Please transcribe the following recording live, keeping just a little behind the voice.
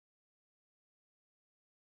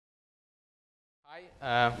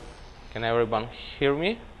Hi, can everyone hear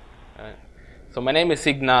me? So my name is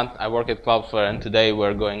Ignat, I work at Cloudflare, and today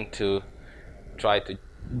we're going to try to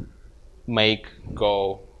make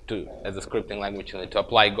Go as a scripting language, to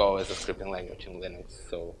apply Go as a scripting language in Linux.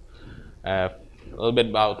 So a little bit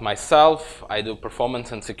about myself. I do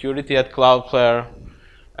performance and security at Cloudflare.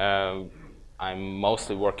 I'm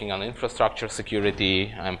mostly working on infrastructure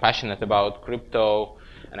security. I'm passionate about crypto.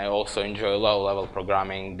 And I also enjoy low-level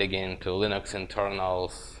programming, digging into Linux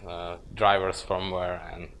internals, drivers, firmware,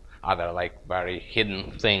 and other very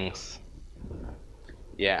hidden things.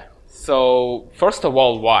 Yeah. So first of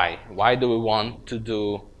all, why? Why do we want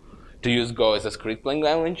to use Go as a scripting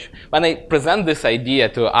language? When I present this idea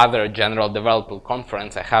to other general developer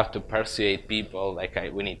conference, I have to persuade people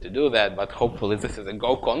we need to do that. But hopefully this is a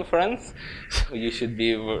Go conference, so you should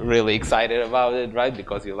be really excited about it, right?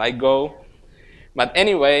 Because you like Go. But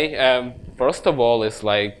anyway, first of all, it's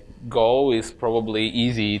Go is probably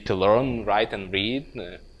easy to learn, write, and read.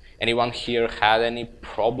 Anyone here had any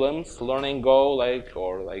problems learning Go,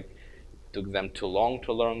 or took them too long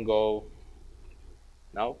to learn Go?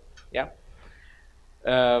 No? Yeah.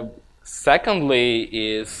 Secondly,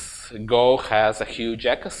 is Go has a huge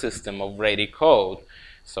ecosystem of ready code,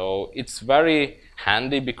 so it's very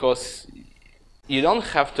handy because you don't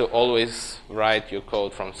have to always write your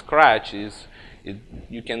code from scratch.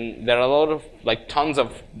 There are a lot of tons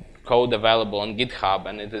of code available on GitHub,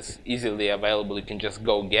 and it is easily available. You can just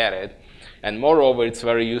go get it. And moreover, it's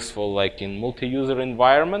very useful in multi-user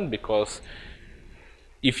environment, because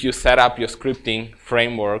if you set up your scripting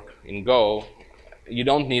framework in Go, you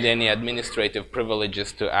don't need any administrative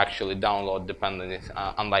privileges to actually download dependencies,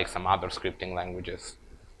 unlike some other scripting languages,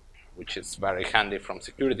 which is very handy from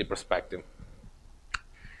security perspective.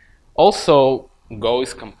 Also, Go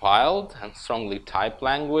is compiled and strongly typed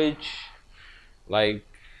language.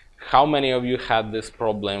 How many of you had this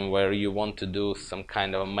problem where you want to do some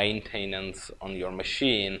kind of maintenance on your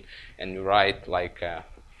machine and you write a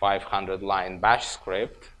 500-line bash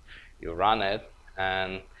script, you run it,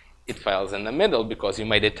 and it fails in the middle because you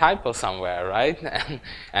made a typo somewhere, right?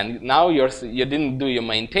 And now you didn't do your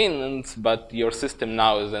maintenance, but your system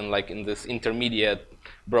now is in this intermediate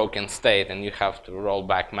broken state, and you have to roll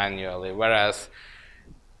back manually. Whereas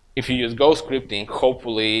if you use Go scripting,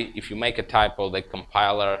 hopefully, if you make a typo, the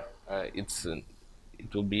compiler, it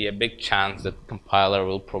will be a big chance that compiler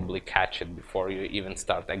will probably catch it before you even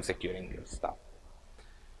start executing your stuff.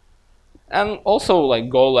 And also,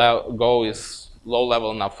 Go is low-level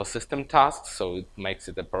enough for system tasks, so it makes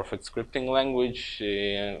it a perfect scripting language.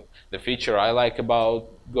 The feature I like about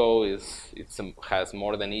Go is it has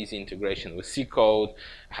more than easy integration with C code.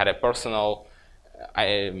 I had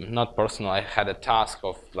I had a task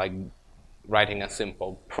of writing a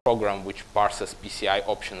simple program which parses PCI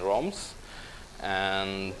option ROMs,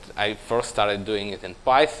 and I first started doing it in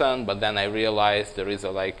Python, but then I realized there is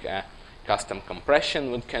a custom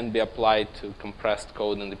compression which can be applied to compressed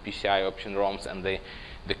code in the PCI option ROMs, and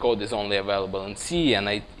the code is only available in C, and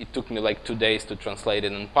it took me 2 days to translate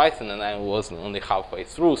it in Python, and I was only halfway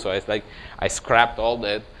through, so I scrapped all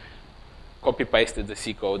that, copy-pasted the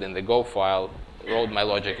C code in the Go file, wrote my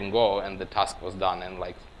logic in Go, and the task was done in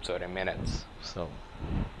 30 minutes. So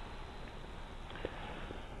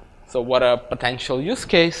what are potential use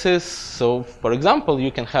cases? So for example,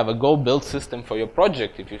 you can have a Go build system for your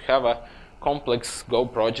project. If you have a complex Go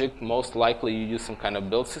project, most likely you use some kind of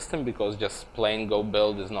build system, because just plain Go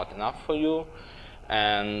build is not enough for you.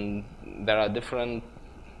 And there are different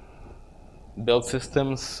build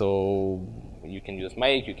systems. So you can use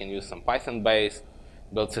Make, you can use some Python-based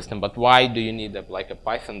build system. But why do you need a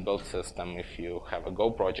Python build system if you have a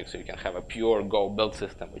Go project? So you can have a pure Go build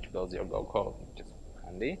system which builds your Go code, which is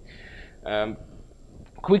handy.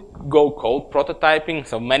 Quick Go code prototyping.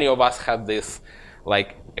 So many of us had this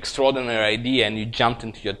extraordinary idea, and you jumped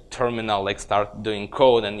into your terminal, start doing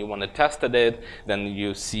code, and you want to test it. Then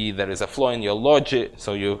you see there is a flaw in your logic.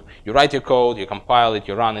 So you write your code, you compile it,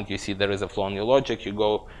 you run it, you see there is a flaw in your logic. You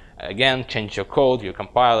go again, change your code, you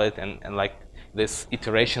compile it, and this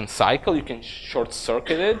iteration cycle, you can short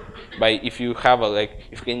circuit it by if you have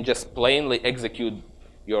if you can just plainly execute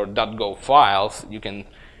your .go files,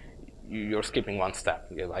 you're skipping one step.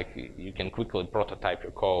 You can quickly prototype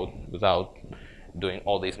your code without doing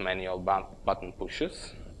all these manual button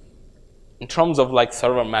pushes. In terms of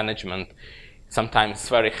server management, sometimes it's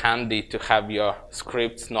very handy to have your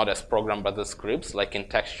scripts not as program but as scripts, in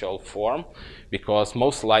textual form, because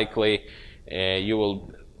most likely you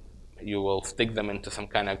will you will stick them into some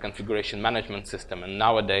kind of configuration management system. And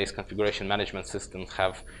nowadays, configuration management systems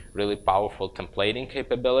have really powerful templating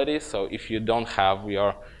capabilities. So if you don't have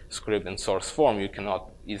your script in source form, you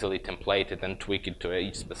cannot easily template it and tweak it to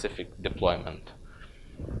each specific deployment.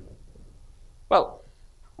 Well,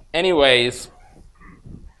 anyways,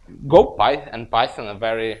 GoPython and Python are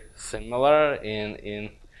very similar in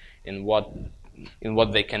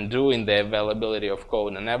what they can do, in the availability of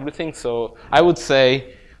code and everything. So I would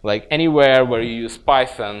say, like, anywhere where you use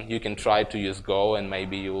Python, you can try to use Go, and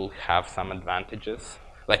maybe you will have some advantages.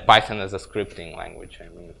 Like Python as a scripting language, I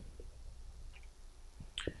mean.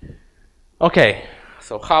 Okay,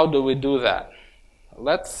 so how do we do that?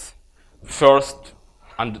 Let's first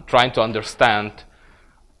try to understand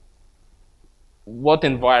what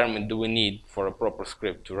environment do we need for a proper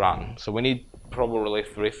script to run. So we need probably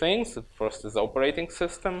three things. The first is operating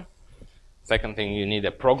system. Second thing, you need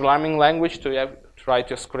a programming language to write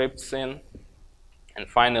your scripts in. And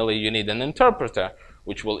finally, you need an interpreter,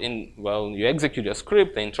 which will, you execute your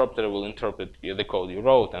script, the interpreter will interpret the code you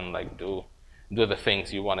wrote and like do the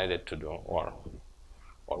things you wanted it to do, or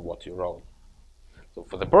what you wrote. So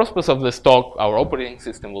for the purpose of this talk, our operating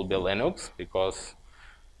system will be Linux, because,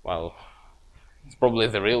 well, it's probably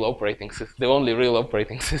the real operating system, the only real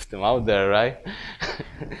operating system out there, right?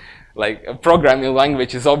 Like, a programming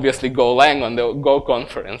language is obviously GoLang on the Go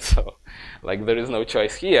conference, so like there is no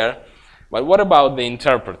choice here. But what about the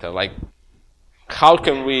interpreter? Like, how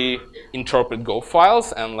can we interpret Go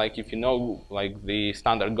files? And like, if you know like the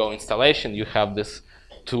standard Go installation, you have this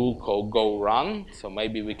tool called Go Run. So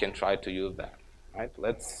maybe we can try to use that, right?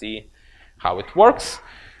 Let's see how it works.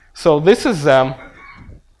 So this is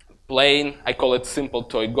plain, I call it simple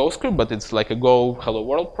toy Go script, but it's like a Go Hello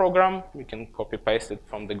World program. You can copy paste it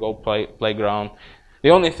from the Go playground. The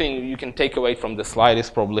only thing you can take away from the slide is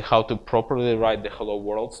probably how to properly write the Hello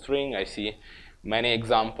World string. I see many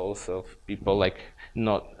examples of people like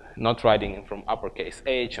not writing it from uppercase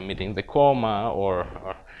H, omitting the comma,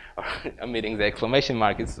 or omitting the exclamation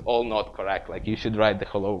mark. It's all not correct. Like, you should write the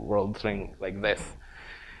Hello World string like this.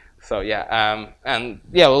 So yeah, and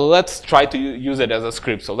yeah, well, let's try to use it as a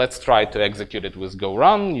script. So let's try to execute it with Go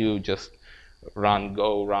Run. You just run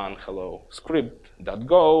Go Run Hello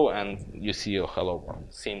script.go, and you see your Hello World.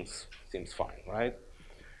 Seems fine, right?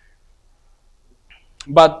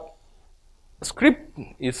 But a script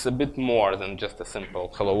is a bit more than just a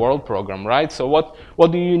simple Hello World program, right? So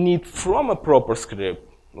what do you need from a proper script?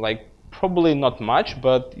 Like, probably not much,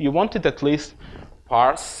 but you want it at least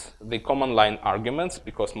parse the command line arguments,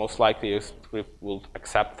 because most likely your script will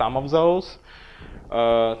accept some of those.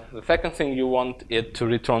 The second thing, you want it to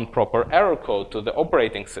return proper error code to the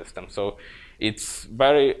operating system. So it's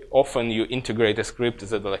very often you integrate a script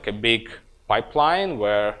as like a big pipeline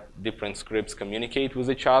where different scripts communicate with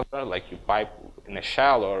each other, like you pipe in a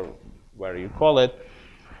shell or where you call it.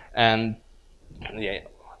 And yeah,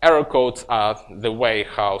 error codes are the way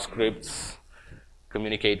how scripts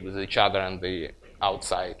communicate with each other and the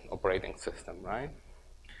outside operating system, right?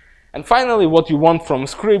 And finally, what you want from a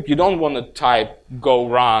script, you don't want to type Go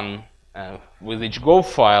Run with each Go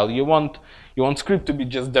file. You want script to be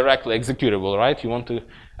just directly executable, right? You want to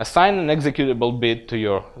assign an executable bit to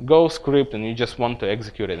your Go script, and you just want to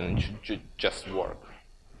execute it, and it should just work,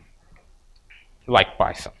 like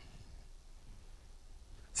Python.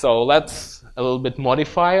 So let's a little bit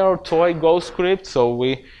modify our toy Go script. So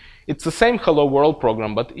it's the same Hello World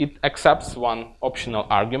program, but it accepts one optional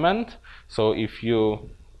argument. So if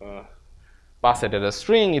you pass it as a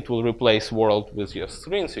string, it will replace world with your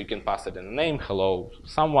string, so you can pass it in a name, hello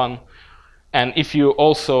someone. And if you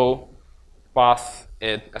also pass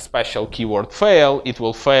it a special keyword fail, it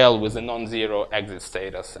will fail with a non-zero exit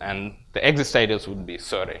status, and the exit status would be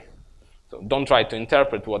 30. So don't try to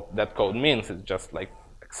interpret what that code means. It's just like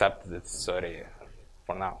accept that it's 30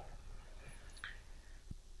 for now.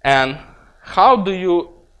 And how do you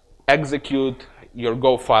execute your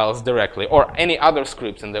Go files directly, or any other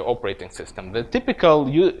scripts in the operating system? The typical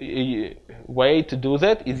way to do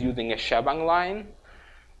that is using a shebang line.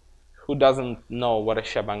 Who doesn't know what a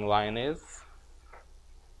shebang line is?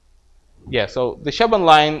 Yeah, so the shebang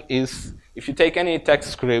line is, if you take any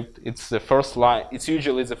text script, it's the first line. It's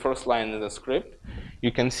usually the first line in the script.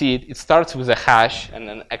 You can see it starts with a hash and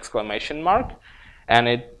an exclamation mark, and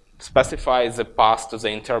it specifies the path to the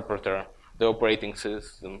interpreter the operating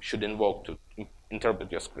system should invoke to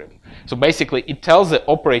interpret your script. So basically, it tells the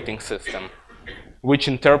operating system which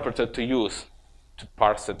interpreter to use to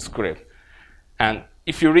parse that script. And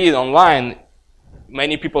if you read online,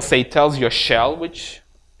 many people say it tells your shell which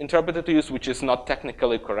interpreter to use, which is not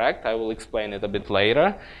technically correct. I will explain it a bit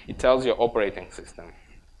later. It tells your operating system.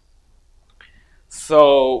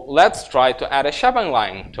 So let's try to add a shebang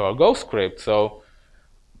line to our Go script. So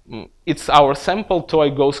it's our simple toy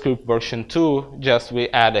Go script version 2, just we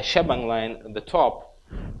add a shebang line at the top.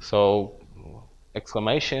 So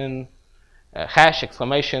exclamation, hash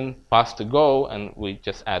exclamation, pass to Go, and we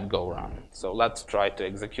just add Go run. So let's try to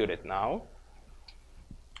execute it now.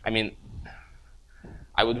 I mean,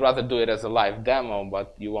 I would rather do it as a live demo,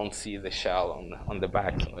 but you won't see the shell on the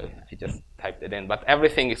back. So I just typed it in. But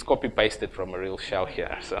everything is copy-pasted from a real shell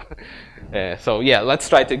here. So, so yeah, let's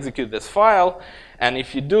try to execute this file. And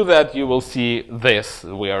if you do that, you will see this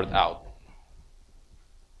weird out.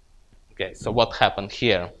 OK, so what happened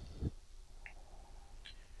here?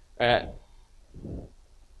 The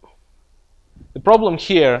problem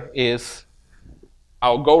here is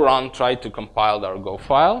our Go run tried to compile our Go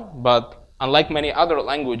file, but unlike many other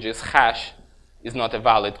languages, hash is not a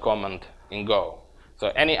valid command in Go. So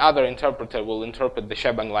any other interpreter will interpret the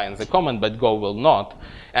shebang line as a command, but Go will not.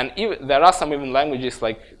 And there are some even languages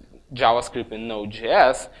like JavaScript and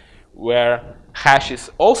Node.js where hash is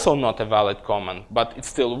also not a valid command, but it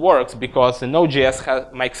still works because the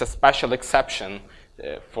Node.js makes a special exception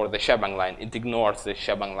for the shebang line. It ignores the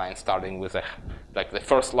shebang line starting with like the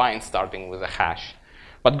first line starting with a hash.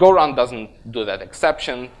 But Go run doesn't do that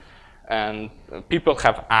exception. And people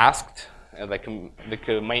have asked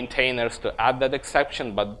the maintainers to add that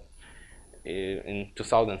exception, but in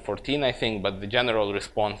 2014, I think. But the general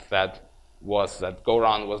response was that Go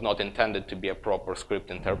run was not intended to be a proper script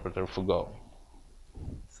interpreter for Go.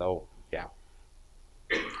 So yeah.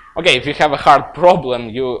 OK, if you have a hard problem,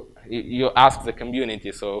 you ask the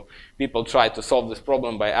community. So people try to solve this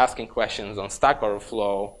problem by asking questions on Stack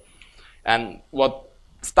Overflow. And what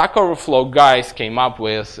Stack Overflow guys came up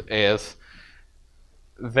with is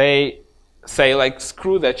they say, like,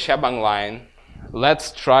 screw that shebang line.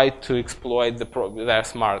 Let's try to exploit they're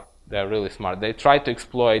smart. They're really smart. They try to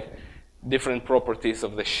exploit different properties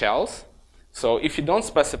of the shells. So if you don't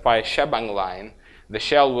specify a shebang line, the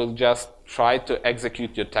shell will just try to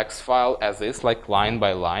execute your text file as is, like line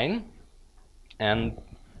by line. And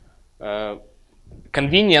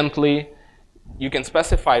conveniently, you can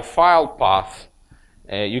specify file path.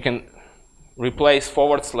 You can replace /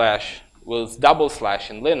 with /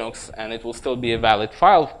 in Linux, and it will still be a valid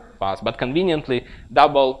file path. But conveniently, /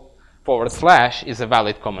 is a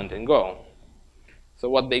valid command in Go. So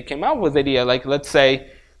what they came up with the idea, like, let's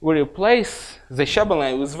say we replace the shebang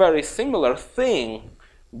line with very similar thing,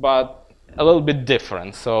 but a little bit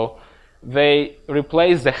different. So they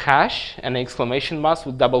replace the hash and exclamation mark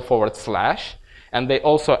with / and they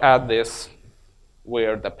also add this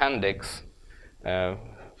weird appendix.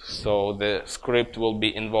 So the script will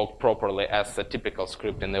be invoked properly as a typical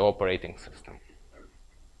script in the operating system.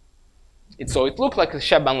 So it looks like a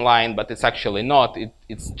shebang line, but it's actually not. It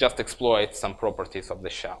just exploits some properties of the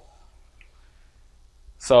shell.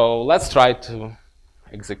 So let's try to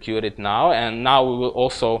execute it now. And now we will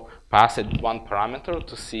also pass it one parameter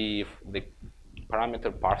to see if the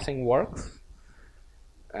parameter parsing works.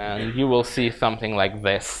 And you will see something like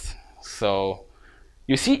this. So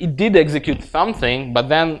you see, it did execute something, but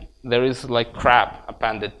then there is like crap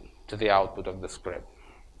appended to the output of the script.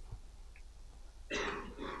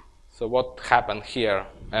 So what happened here?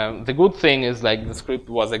 The good thing is, like, the script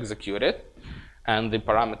was executed, and the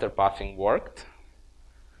parameter pathing worked.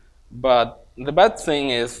 But the bad thing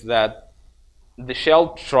is that the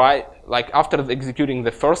shell tried, like, after executing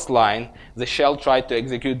the first line, the shell tried to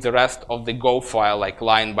execute the rest of the Go file, like,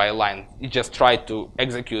 line by line. It just tried to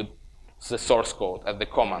execute the source code at the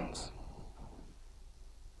commands,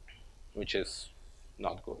 which is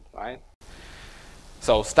not good, right?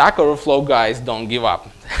 So Stack Overflow guys don't give up.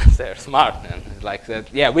 They're smart and like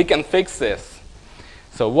that. Yeah, we can fix this.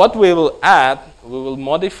 So what we will add, we will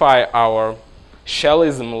modify our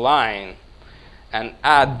shellism line and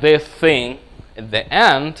add this thing at the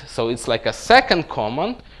end. So it's like a second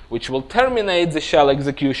command, which will terminate the shell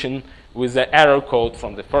execution with the error code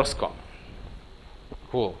from the first command.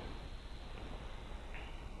 Cool.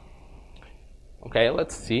 OK,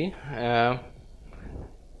 let's see.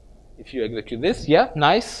 If you execute this, yeah,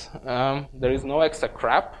 nice. There is no extra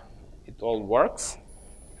crap. It all works.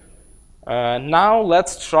 Now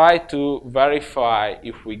let's try to verify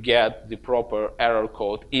if we get the proper error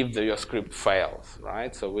code if your script fails,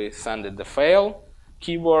 right? So we send it the fail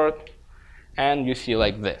keyword, and you see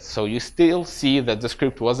like this. So you still see that the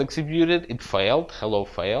script was executed. It failed, hello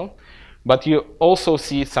fail. But you also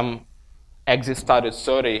see some exit status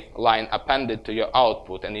 30 line appended to your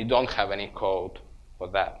output, and you don't have any code for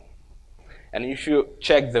that. And if you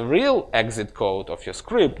check the real exit code of your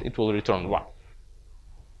script, it will return 1.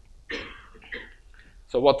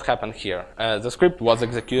 So what happened here? The script was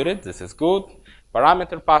executed. This is good.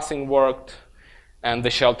 Parameter passing worked. And the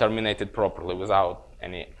shell terminated properly without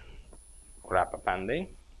any crap appending.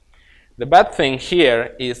 The bad thing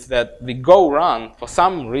here is that the go run, for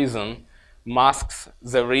some reason, masks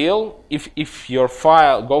the real. If your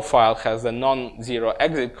Go file has a non-zero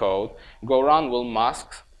exit code, go run will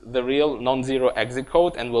mask the real non-zero exit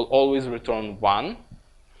code and will always return 1.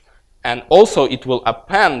 And also, it will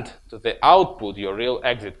append to the output your real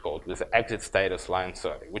exit code with the exit status line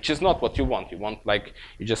 30, which is not what you want.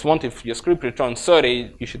 You just want, if your script returns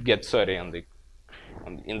 30, you should get 30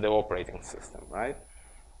 in the operating system, right?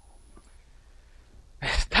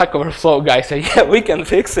 Stack Overflow guys say, yeah, we can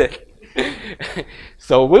fix it.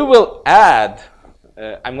 So we will add,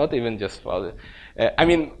 I'm not even just following. I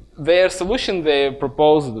mean, their solution they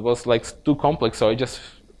proposed was like too complex, so I just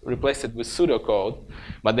replace it with pseudocode.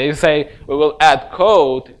 But they say we will add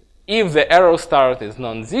code. If the arrow start is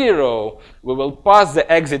non-zero, we will pass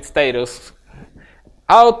the exit status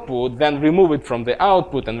output, then remove it from the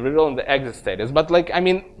output and return the exit status. But like, I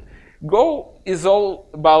mean, Go is all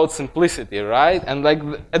about simplicity, right? And like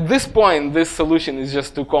at this point, this solution is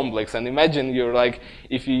just too complex. And imagine you're like,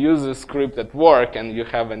 if you use a script at work and you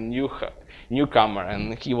have a newcomer,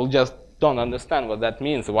 and he will just don't understand what that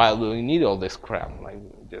means. Why do we need all this crap? Like,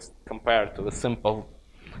 just compared to the simple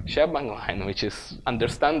shebang line, which is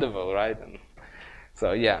understandable, right? And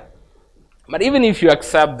so yeah. But even if you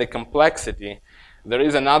accept the complexity, there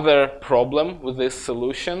is another problem with this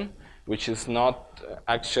solution, which is not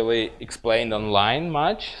actually explained online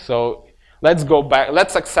much. So let's go back.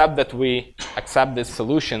 Let's accept that we accept this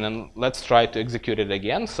solution, and let's try to execute it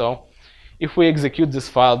again. So if we execute this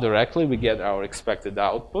file directly, we get our expected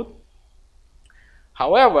output.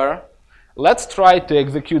 However, let's try to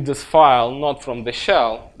execute this file not from the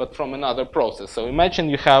shell, but from another process. So imagine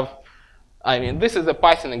you have, I mean, this is a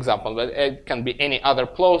Python example, but it can be any other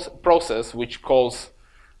process which calls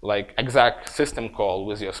like exact system call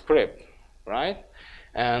with your script, right?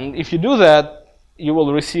 And if you do that, you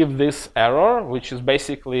will receive this error, which is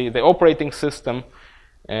basically the operating system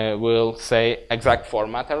will say exact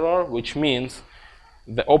format error, which means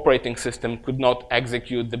the operating system could not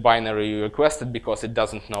execute the binary you requested because it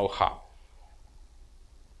doesn't know how.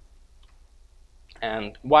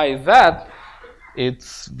 And why is that? We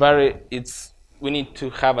need to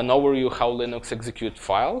have an overview how Linux executes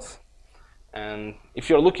files. And if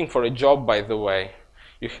you're looking for a job, by the way,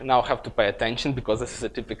 you now have to pay attention because this is a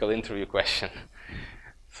typical interview question.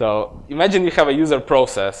 So imagine you have a user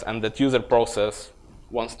process, and that user process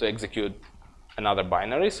wants to execute another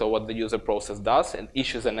binary. So what the user process does, it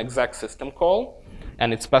issues an exact system call,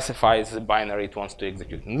 and it specifies the binary it wants to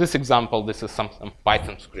execute. In this example, this is some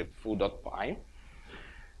Python script, foo.py.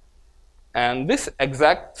 And this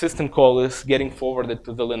exact system call is getting forwarded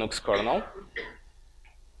to the Linux kernel.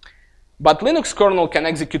 But Linux kernel can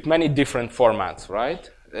execute many different formats, right?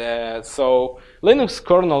 So Linux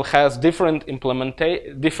kernel has different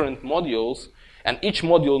modules, and each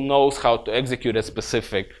module knows how to execute a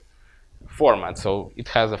specific format. So it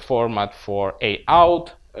has a format for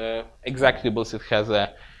out executables. It has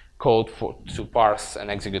a code to parse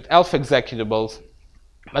and execute elf executables.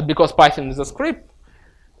 But because Python is a script,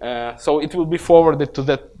 so it will be forwarded to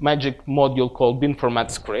that magic module called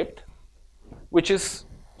binformat script, which is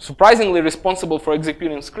surprisingly responsible for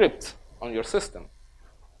executing scripts on your system.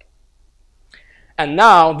 And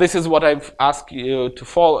now, this is what I've asked you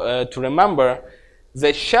to remember.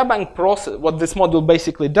 The shebang process, what this module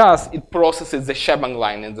basically does, it processes the shebang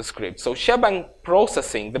line in the script. So shebang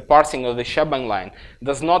processing, the parsing of the shebang line,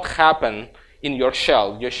 does not happen in your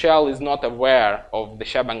shell. Your shell is not aware of the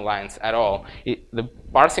shebang lines at all. The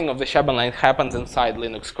parsing of the shebang line happens inside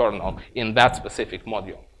Linux kernel in that specific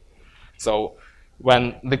module. So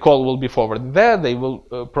when the call will be forwarded there, they will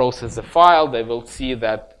process the file. They will see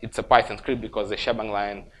that it's a Python script because the shebang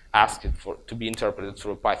line asked it to be interpreted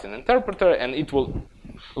through a Python interpreter, and it will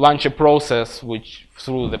launch a process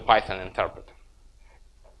through the Python interpreter.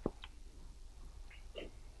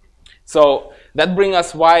 So that brings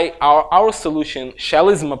us why our solution,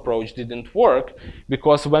 shellism approach, didn't work,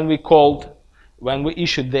 because when we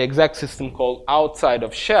issued the exact system call outside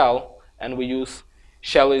of shell and we use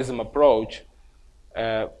shellism approach,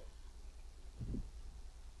 the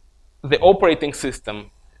operating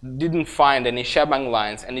system didn't find any shebang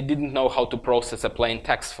lines, and it didn't know how to process a plain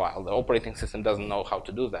text file. The operating system doesn't know how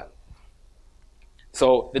to do that.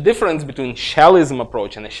 So the difference between shellism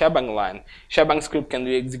approach and a shebang line, shebang script can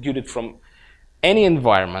be executed from any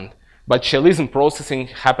environment, but shellism processing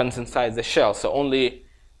happens inside the shell. So only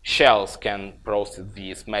shells can process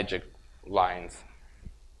these magic lines.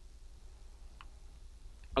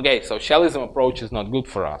 Okay, so shellism approach is not good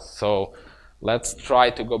for us. So let's try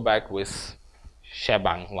to go back with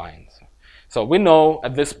shebang lines. So we know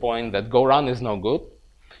at this point that GoRun is no good.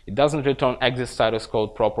 It doesn't return exit status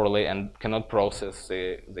code properly and cannot process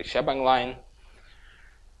the shebang line.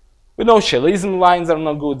 We know shellism lines are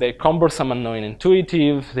no good. They're cumbersome and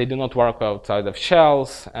non-intuitive. They do not work outside of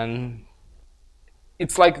shells. And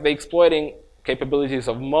it's like they're exploiting capabilities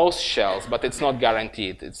of most shells, but it's not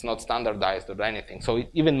guaranteed. It's not standardized or anything. So it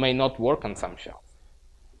even may not work on some shells.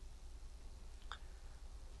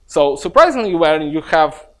 So surprisingly, when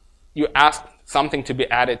you ask something to be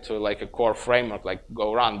added to like a core framework like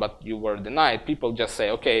GoRun, but you were denied, people just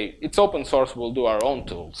say, okay, it's open source, we'll do our own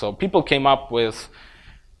tool. So people came up with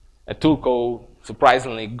a tool called,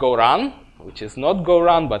 surprisingly, GoRun, which is not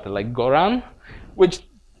GoRun, but like GoRun, which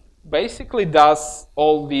basically does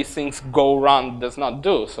all these things GoRun does not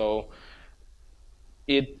do. So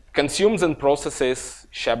it consumes and processes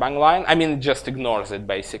shebang line. I mean, it just ignores it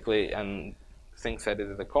basically and thinks that it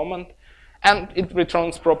is a comment. And it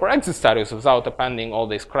returns proper exit status without appending all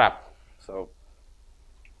this crap. So,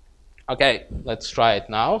 okay, let's try it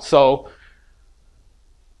now. So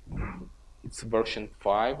it's version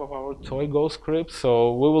 5 of our toy Go script.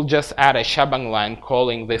 So we will just add a shebang line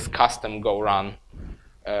calling this custom GoRun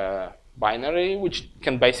binary, which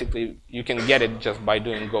can basically, you can get it just by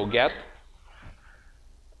doing go get.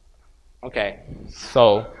 Okay,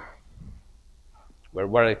 so we're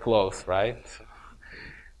very close, right?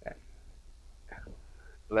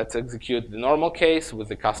 Let's execute the normal case with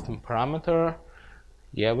the custom parameter.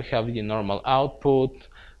 Yeah, we have the normal output.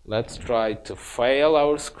 Let's try to fail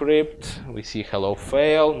our script. We see hello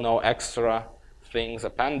fail, no extra things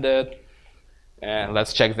appended. And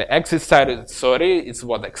let's check the exit status. Sorry, it's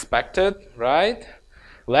what expected, right?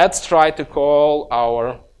 Let's try to call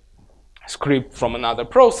our script from another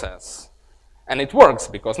process. And it works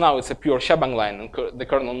because now it's a pure shebang line and the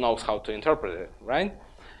kernel knows how to interpret it, right?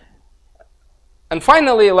 And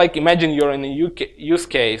finally, like imagine you're in a use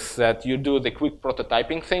case that you do the quick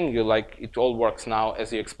prototyping thing. You like it all works now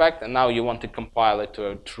as you expect, and now you want to compile it to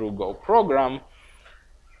a true Go program.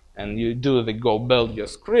 And you do the go build your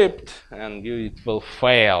script, and it will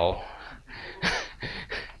fail.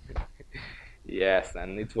 Yes,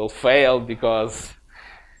 and it will fail because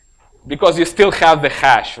you still have the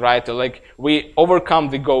hash, right? Like we overcome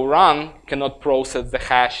the GoRun, cannot process the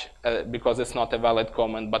hash because it's not a valid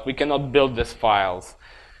comment, but we cannot build these files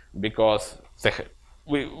because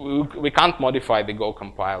we can't modify the Go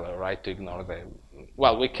compiler, right, to ignore the,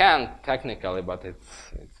 well, we can technically, but it's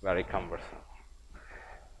very cumbersome.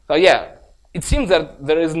 So yeah, it seems that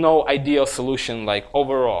there is no ideal solution like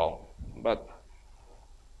overall, but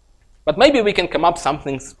maybe we can come up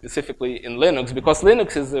something specifically in Linux because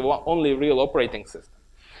Linux is the only real operating system.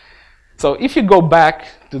 So if you go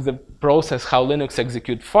back to the process how Linux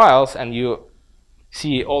executes files and you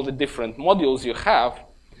see all the different modules you have,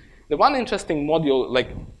 the one interesting module,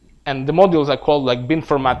 and the modules are called like bin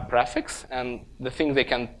format prefix and the thing they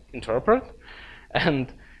can interpret.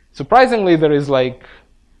 And surprisingly, there is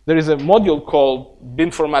a module called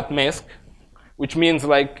bin format misc, which means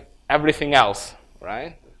like everything else,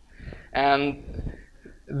 right? And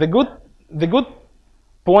the good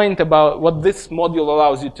point about what this module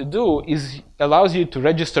allows you to do is allows you to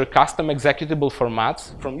register custom executable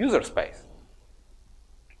formats from user space.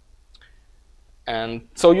 And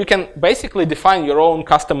so you can basically define your own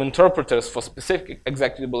custom interpreters for specific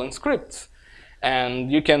executable and scripts.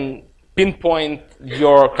 And you can pinpoint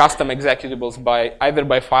your custom executables by either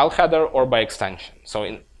by file header or by extension. So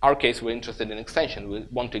in our case, we're interested in extension. We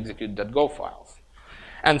want to execute .go files.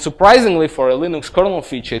 And surprisingly, for a Linux kernel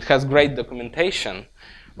feature, it has great documentation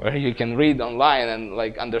where you can read online and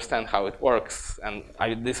like understand how it works and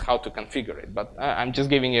this how to configure it. But I'm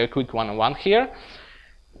just giving you a quick one-on-one here.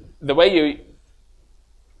 The way you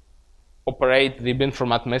operate the bin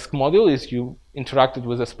format misc module is you interact it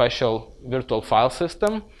with a special virtual file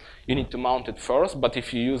system. You need to mount it first, but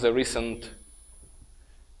if you use a recent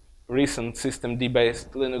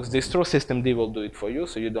systemd-based Linux distro, systemd will do it for you,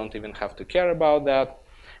 so you don't even have to care about that.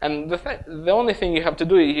 And the only thing you have to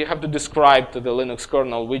do is you have to describe to the Linux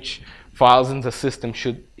kernel which files in the system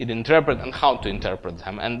should it interpret and how to interpret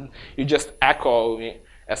them. And you just echo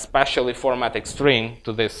a specially formatted string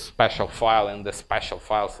to this special file in this special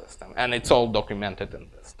file system. And it's all documented in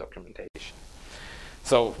this documentation.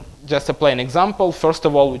 So just a plain example. First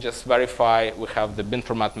of all, we just verify we have the bin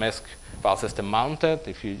format misc file system mounted.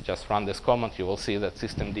 If you just run this command, you will see that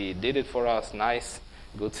systemd did it for us. Nice,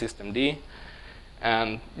 good systemd.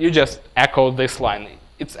 And you just echo this line.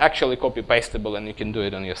 It's actually copy-pastable, and you can do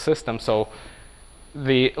it on your system. So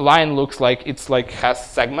the line looks like it's like has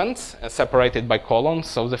segments separated by colons.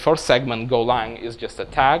 So the first segment, golang, is just a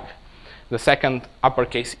tag. The second,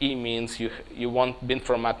 uppercase E, means you want bin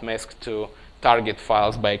format MISC to target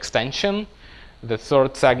files by extension. The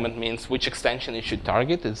third segment means which extension it should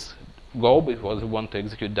target. It's Go, because we want to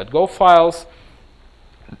execute .go files.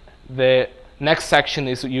 The next section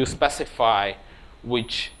is you specify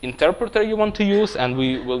which interpreter you want to use, and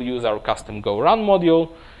we will use our custom Go run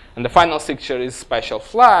module. And the final section is special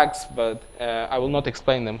flags, but I will not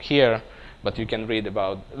explain them here, but you can read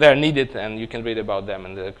about, they're needed, and you can read about them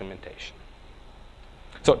in the documentation.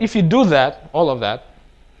 So if you do that, all of that,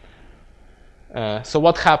 so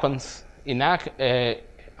what happens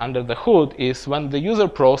under the hood is when the user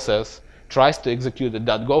process tries to execute the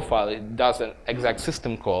 .go file, it does an exact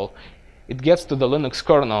system call. It gets to the Linux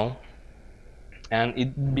kernel, and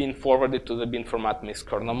it's being forwarded to the bin format MISC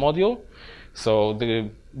kernel module. So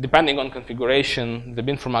depending on configuration, the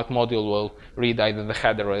bin format module will read either the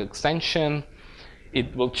header or extension.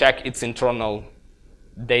 It will check its internal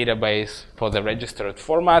database for the registered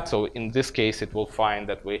format. So in this case, it will find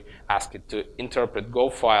that we ask it to interpret Go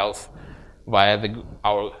files via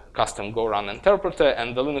our custom Go run interpreter,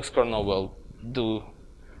 and the Linux kernel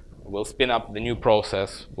will spin up the new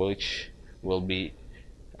process, which will be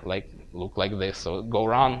look like this. So Go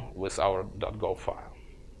run with our .go file.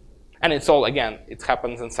 And it's all, again, it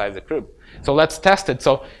happens inside the script. So let's test it.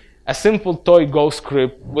 So a simple toy Go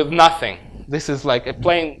script with nothing. This is like a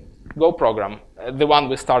plain Go program, the one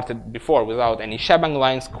we started before, without any shebang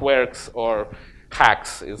lines, quirks, or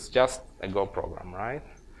hacks. It's just a Go program, right?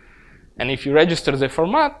 And if you register the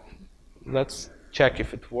format, let's check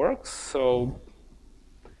if it works. So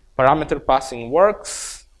parameter passing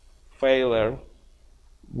works, failure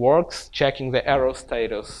works, checking the error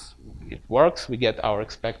status, it works. We get our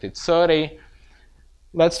expected 30.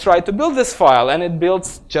 Let's try to build this file, and it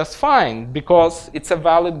builds just fine because it's a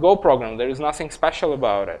valid Go program. There is nothing special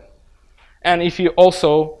about it. And if you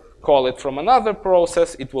also call it from another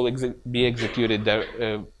process, it will be executed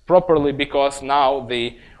properly, because now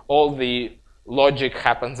all the logic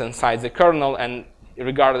happens inside the kernel, and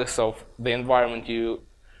regardless of the environment you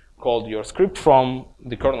called your script from,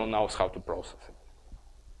 the kernel knows how to process it.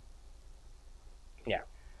 Yeah,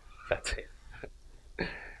 that's it.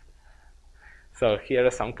 So here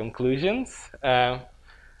are some conclusions.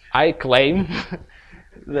 I claim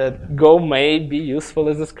that Go may be useful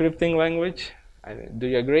as a scripting language. Do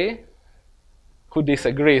you agree? Who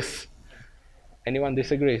disagrees? Anyone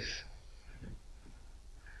disagrees?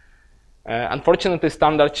 Unfortunately,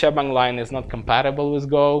 standard shebang line is not compatible with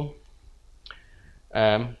Go.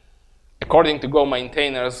 According to Go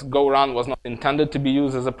maintainers, Go run was not intended to be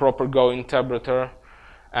used as a proper Go interpreter.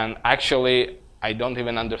 And actually, I don't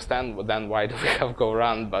even understand then why do we have Go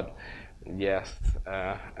run, but yes.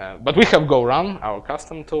 But we have Go run, our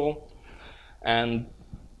custom tool. And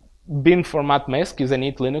bin format MISC is a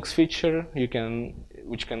neat Linux feature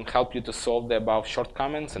which can help you to solve the above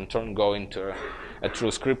shortcomings and turn Go into a true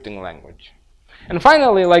scripting language. And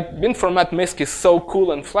finally, bin format MISC is so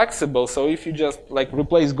cool and flexible, so if you just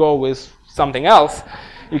replace Go with something else,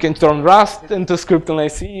 you can turn Rust into scripting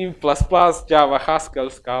like C++, Java, Haskell,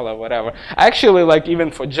 Scala, whatever. Actually, even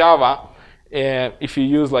for Java, if you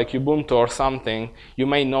use Ubuntu or something, you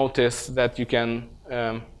may notice that you can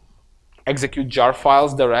execute jar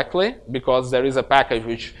files directly, because there is a package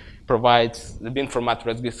which provides the bin format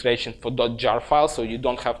registration for .jar files, so you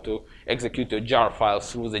don't have to execute your jar files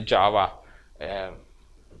through the Java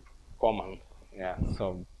command. Yeah,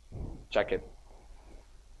 so check it.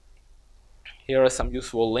 Here are some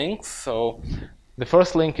useful links. So the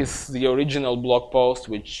first link is the original blog post,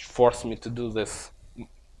 which forced me to do this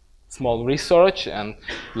small research, and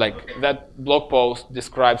that blog post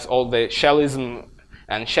describes all the shellism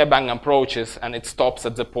and shebang approaches, and it stops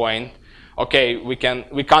at the point, okay, we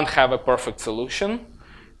can't have a perfect solution.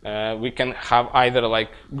 We can have either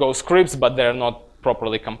Go scripts, but they're not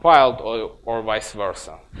properly compiled, or vice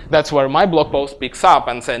versa. That's where my blog post picks up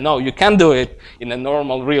and says, no, you can do it in a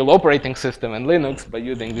normal real operating system in Linux by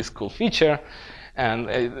using this cool feature. And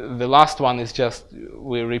the last one is just,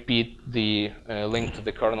 we repeat the link to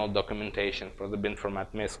the kernel documentation for the bin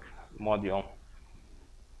format MISC module.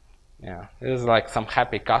 Yeah, there's some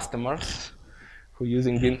happy customers who are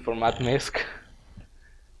using bin format MISC.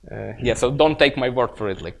 Yeah, so don't take my word for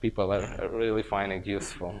it. People are really finding it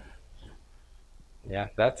useful. Yeah,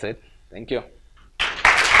 that's it. Thank you.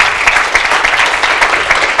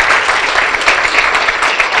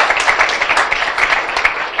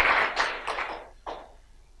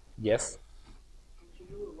 Yes? Can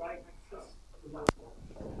you write access to the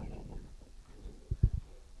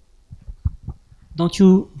don't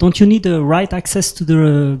you need a write access to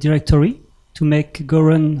the directory to make go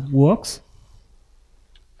run works?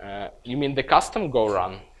 You mean the custom go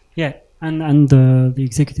run? Yeah, and the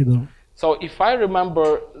executable. So if I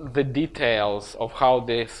remember the details of how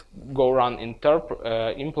this go run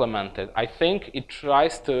implemented, I think it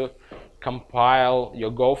tries to compile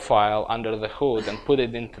your Go file under the hood and put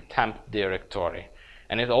it into temp directory.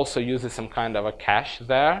 And it also uses some kind of a cache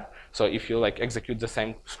there. So if you like execute the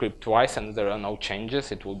same script twice and there are no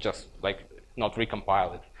changes, it will just like not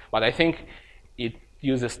recompile it. But I think it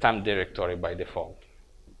uses temp directory by default.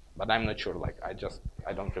 But I'm not sure, like I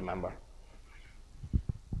don't remember.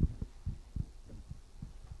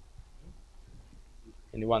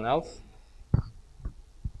 Anyone else?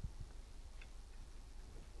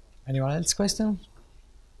 Anyone else question?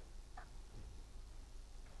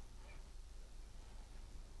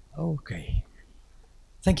 Okay.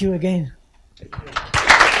 Thank you again.